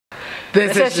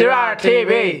This is Yirara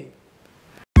TV.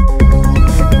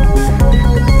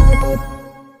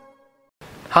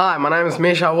 Hi, my name is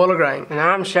Misha Wollograng. And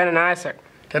I'm Shannon Isaac.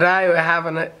 Today we have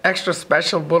an extra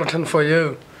special bulletin for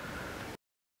you.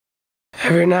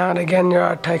 Every now and again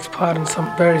Yirara takes part in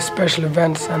some very special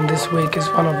events, and this week is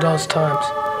one of those times.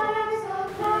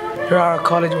 Yirara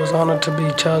College was honoured to be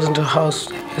chosen to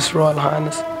host His Royal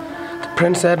Highness, the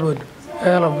Prince Edward,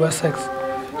 Earl of Wessex,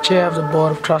 Chair of the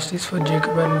Board of Trustees for Duke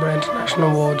of Edinburgh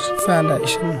International Awards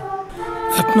Foundation,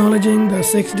 acknowledging the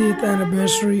 60th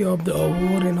anniversary of the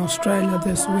award in Australia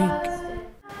this week.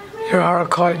 Yirara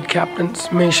College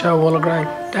captains Misha Wollograng,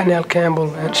 Danielle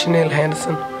Campbell and Chanel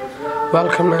Henderson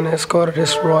welcomed and escorted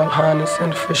His Royal Highness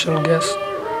and official guests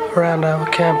around our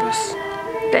campus.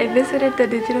 They visited the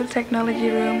Digital Technology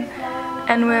Room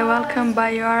and were welcomed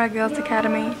by Yirara Girls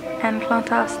Academy and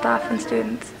Clontarf staff and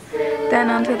students. Then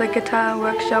onto the guitar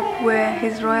workshop where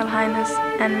His Royal Highness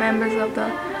and members of the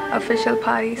official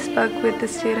party spoke with the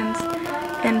students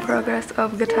in progress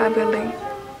of guitar building.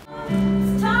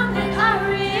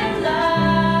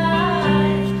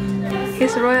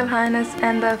 His Royal Highness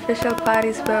and the official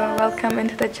parties were welcomed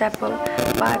into the chapel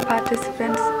by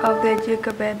participants of the Duke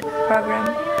of Ed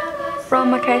program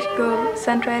from Makesh Gould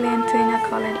Centralian Senior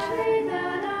College,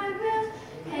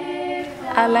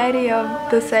 Our Lady of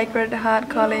the Sacred Heart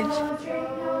College,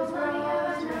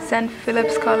 St.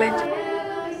 Philip's College,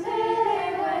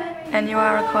 and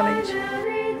Yirara College.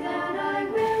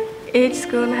 Each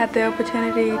school had the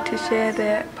opportunity to share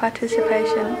their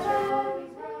participation.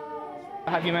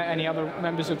 Have you met any other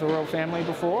members of the royal family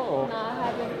before? Or? No, I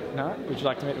haven't. No? Would you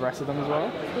like to meet the rest of them as well?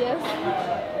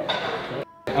 Yes.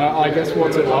 I guess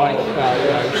what's it like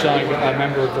showing a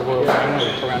member of the royal family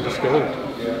around the school?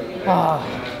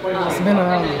 It's been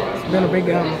a big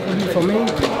review for me,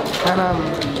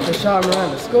 and to show them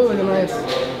around the school, it's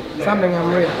something I'm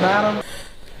really proud of.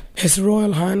 His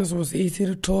Royal Highness was easy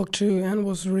to talk to and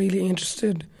was really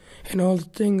interested in all the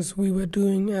things we were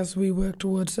doing as we worked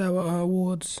towards our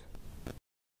awards.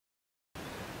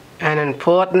 An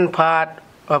important part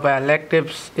of our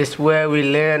electives is where we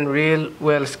learn real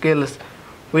world skills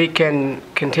we can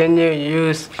continue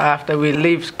use after we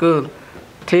leave school.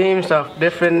 Teams of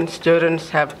different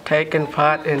students have taken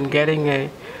part in getting a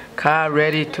car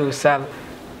ready to sell.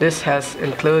 This has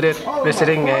included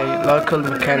visiting a local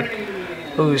mechanic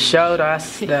who showed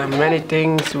us the many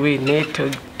things we need to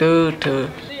do to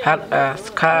help our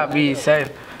car be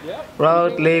safe,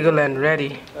 road legal and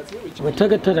ready. We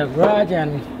took it to the garage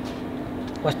and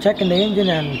was checking the engine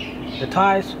and the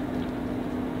tires,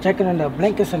 checking on the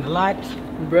blinkers and the lights,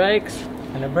 Brakes.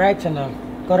 and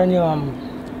got a new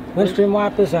windscreen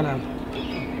wipers and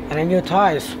a new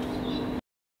tires.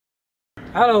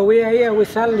 Hello, we are here. We're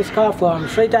selling this car for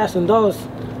 $3,000,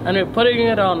 and we're putting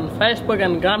it on Facebook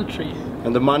and Gumtree.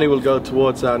 And the money will go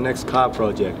towards our next car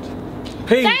project.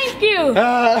 Peace. Thank you.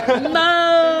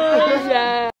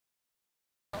 No.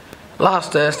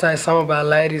 Last Thursday, some of our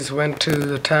ladies went to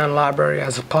the town library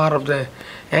as a part of the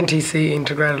NTC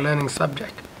Integrated Learning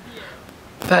subject.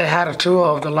 They had a tour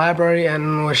of the library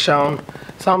and were shown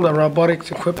some of the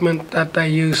robotics equipment that they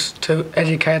use to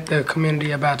educate the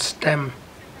community about STEM.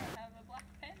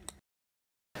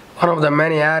 One of the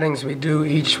many outings we do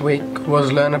each week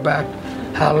was learn about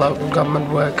how local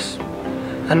government works.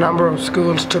 A number of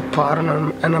schools took part in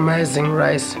an amazing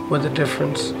race with a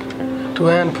difference. To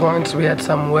earn points, we had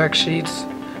some worksheets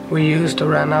we used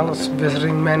around Alice,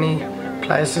 visiting many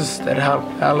places that help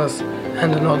Alice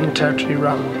and the Northern Territory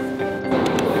run.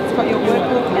 It's got your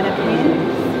workbook and a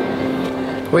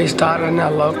pen. We started in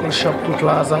our local shopping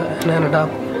plaza and ended up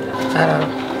at a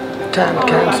town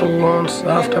council lawns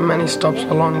after many stops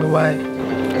along the way.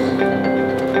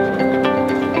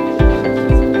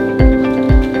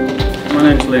 My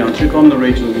name's Leon Chick. I'm the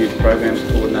Regional Youth Programs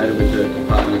Coordinator with the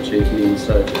Department of Chief News.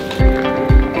 So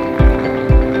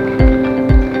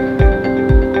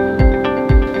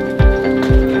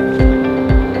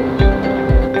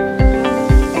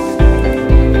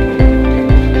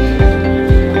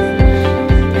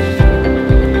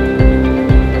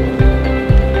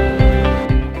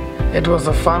it was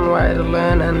a fun way to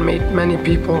learn and meet many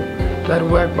people that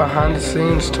work behind the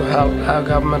scenes to help our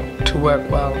government to work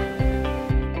well.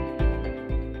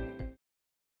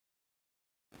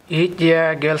 Each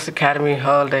year, Girls Academy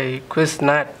holds a quiz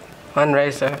night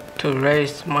fundraiser to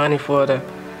raise money for the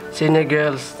senior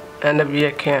girls end of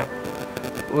year camp.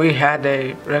 We had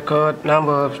a record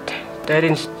number of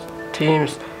 13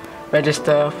 teams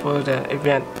register for the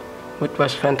event, which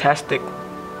was fantastic.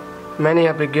 Many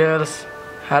of the girls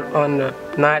helped on the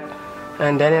night,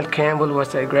 and Danielle Campbell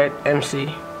was a great MC.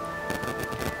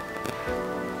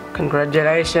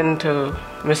 Congratulations to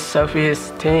Miss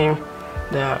Sophie's team,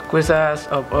 the quizzers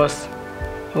of us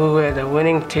who were the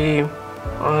winning team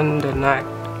on the night.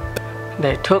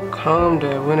 They took home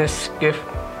the winner's gift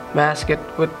basket,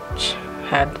 which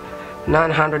had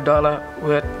 $900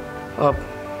 worth of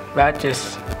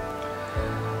badges.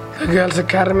 The Girls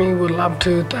Academy would love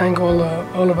to thank all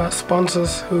of our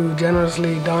sponsors who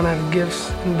generously donated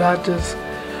gifts and badges.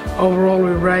 Overall,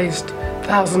 we raised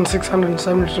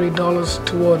 $1,673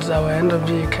 towards our end of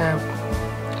year camp.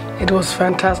 It was a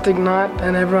fantastic night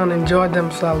and everyone enjoyed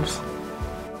themselves.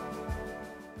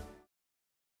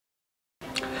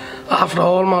 After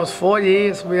almost 4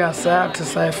 years, we are sad to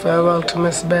say farewell to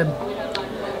Miss Bebb.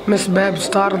 Miss Bebb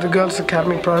started the Girls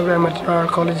Academy program at Yirara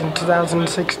College in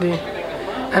 2016,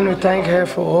 and we thank her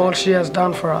for all she has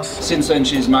done for us. Since then,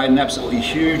 she's made an absolutely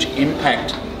huge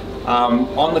impact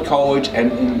on the college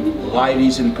and in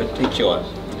ladies in particular.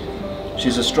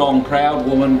 She's a strong, proud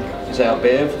woman, is our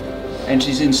Bev, and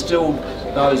she's instilled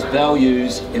those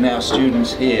values in our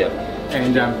students here.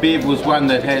 And Bev was one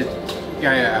that had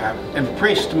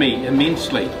impressed me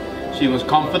immensely. She was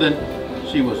confident,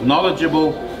 she was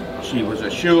knowledgeable, she was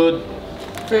assured.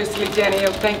 Firstly,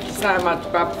 Danielle, thank you so much,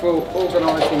 Bub, for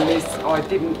organising this. I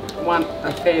didn't want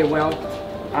a farewell,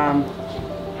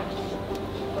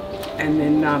 and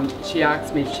then she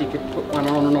asked me if she could put one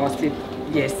on, and I said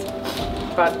yes.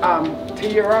 But to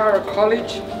Yirara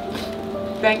College,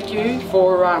 thank you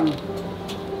for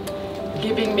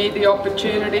giving me the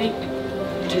opportunity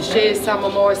to share some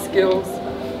of my skills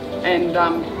and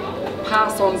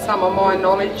pass on some of my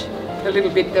knowledge, the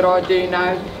little bit that I do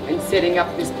know, in setting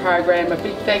up this program. A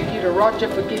big thank you to Roger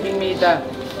for giving me the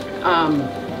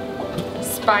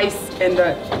space and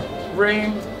the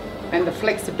room and the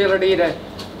flexibility to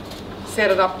set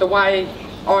it up the way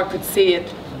I could see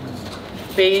it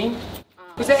being.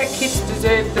 Because our kids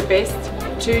deserve the best.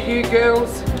 To you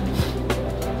girls,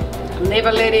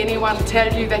 never let anyone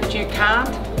tell you that you can't.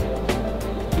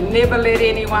 Never let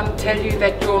anyone tell you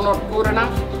that you're not good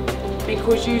enough,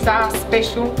 because you are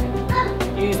special,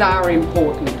 you are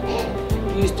important.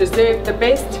 You deserve the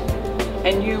best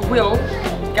and you will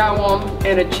go on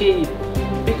and achieve,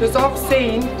 because I've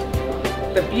seen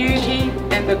the beauty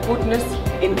and the goodness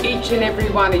in each and every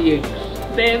one of you.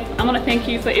 Bev, I want to thank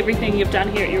you for everything you've done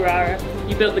here at Yirara.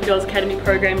 You built the Girls Academy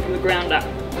program from the ground up.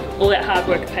 All that hard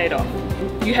work paid off.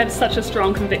 You have such a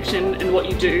strong conviction in what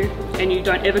you do, and you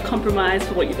don't ever compromise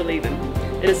for what you believe in.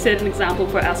 It has set an example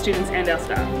for our students and our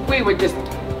staff. We were just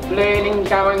learning,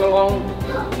 going along.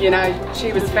 You know,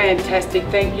 she was fantastic.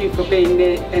 Thank you for being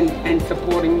there and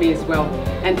supporting me as well.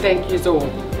 And thank yous all.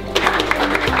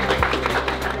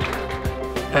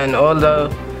 And although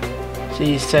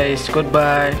she says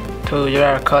goodbye to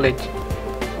Yirara College,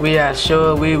 we are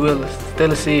sure we will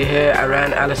still see her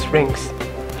around Alice Springs.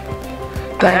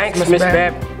 Thanks, Miss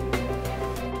Bebb.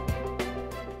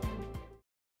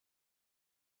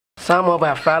 Some of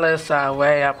our fellas are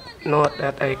way up north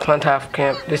at a Clontarf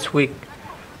camp this week,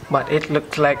 but it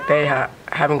looks like they are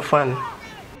having fun.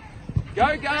 Go,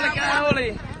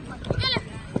 Ollie!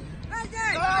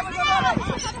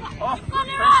 Oh,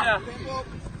 pressure!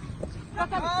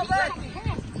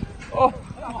 Oh,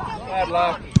 bad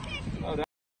luck.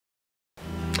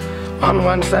 On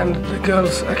Wednesday, the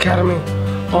Girls Academy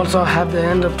also had the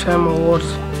end of term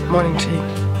awards morning tea.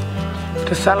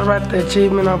 To celebrate the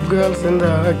achievement of girls in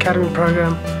the academy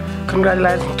program,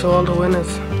 congratulations to all the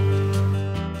winners.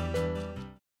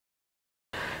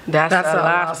 That's our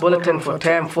last bulletin for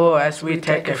Term 4 as we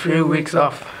take a few weeks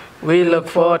off. We look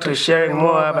forward to sharing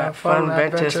more about fun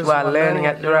ventures while learning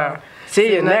at Yirara.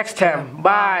 See you next time.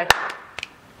 Bye.